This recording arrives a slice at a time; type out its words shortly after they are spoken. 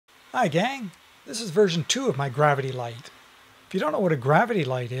Hi gang, this is version 2 of my gravity light. If you don't know what a gravity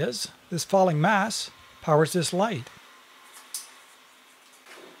light is, this falling mass powers this light.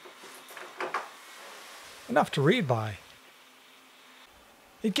 Enough to read by.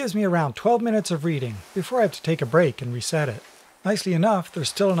 It gives me around 12 minutes of reading before I have to take a break and reset it. Nicely enough, there's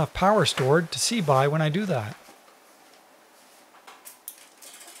still enough power stored to see by when I do that.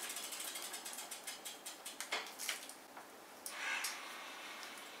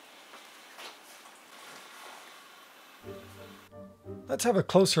 Let's have a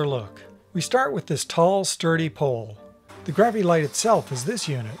closer look. We start with this tall, sturdy pole. The gravity light itself is this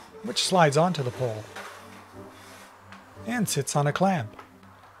unit, which slides onto the pole and sits on a clamp.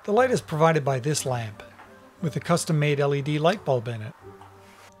 The light is provided by this lamp, with a custom-made LED light bulb in it.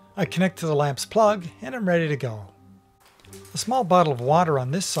 I connect to the lamp's plug and I'm ready to go. A small bottle of water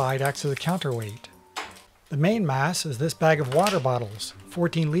on this side acts as a counterweight. The main mass is this bag of water bottles,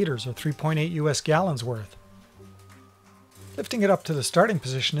 14 liters or 3.8 US gallons worth. Lifting it up to the starting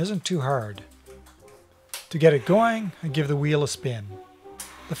position isn't too hard. To get it going, I give the wheel a spin.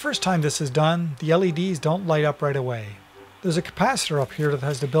 The first time this is done, the LEDs don't light up right away. There's a capacitor up here that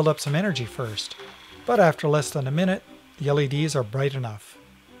has to build up some energy first, but after less than a minute, the LEDs are bright enough.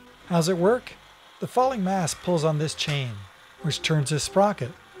 How's it work? The falling mass pulls on this chain, which turns this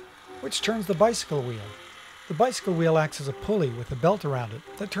sprocket, which turns the bicycle wheel. The bicycle wheel acts as a pulley with a belt around it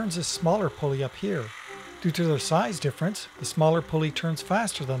that turns this smaller pulley up here. Due to their size difference, the smaller pulley turns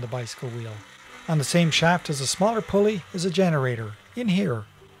faster than the bicycle wheel. On the same shaft as the smaller pulley is a generator, in here,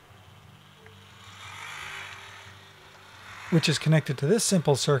 which is connected to this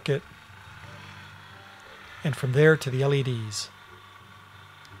simple circuit, and from there to the LEDs.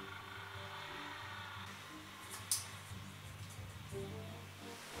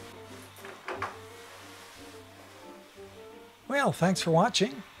 Well, thanks for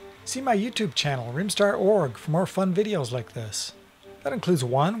watching. See my YouTube channel, rimstar.org, for more fun videos like this. That includes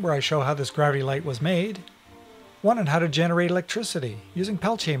one where I show how this gravity light was made, one on how to generate electricity using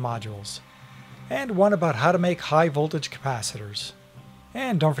Peltier modules, and one about how to make high voltage capacitors.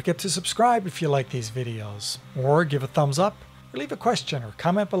 And don't forget to subscribe if you like these videos, or give a thumbs up, or leave a question or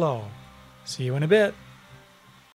comment below. See you in a bit.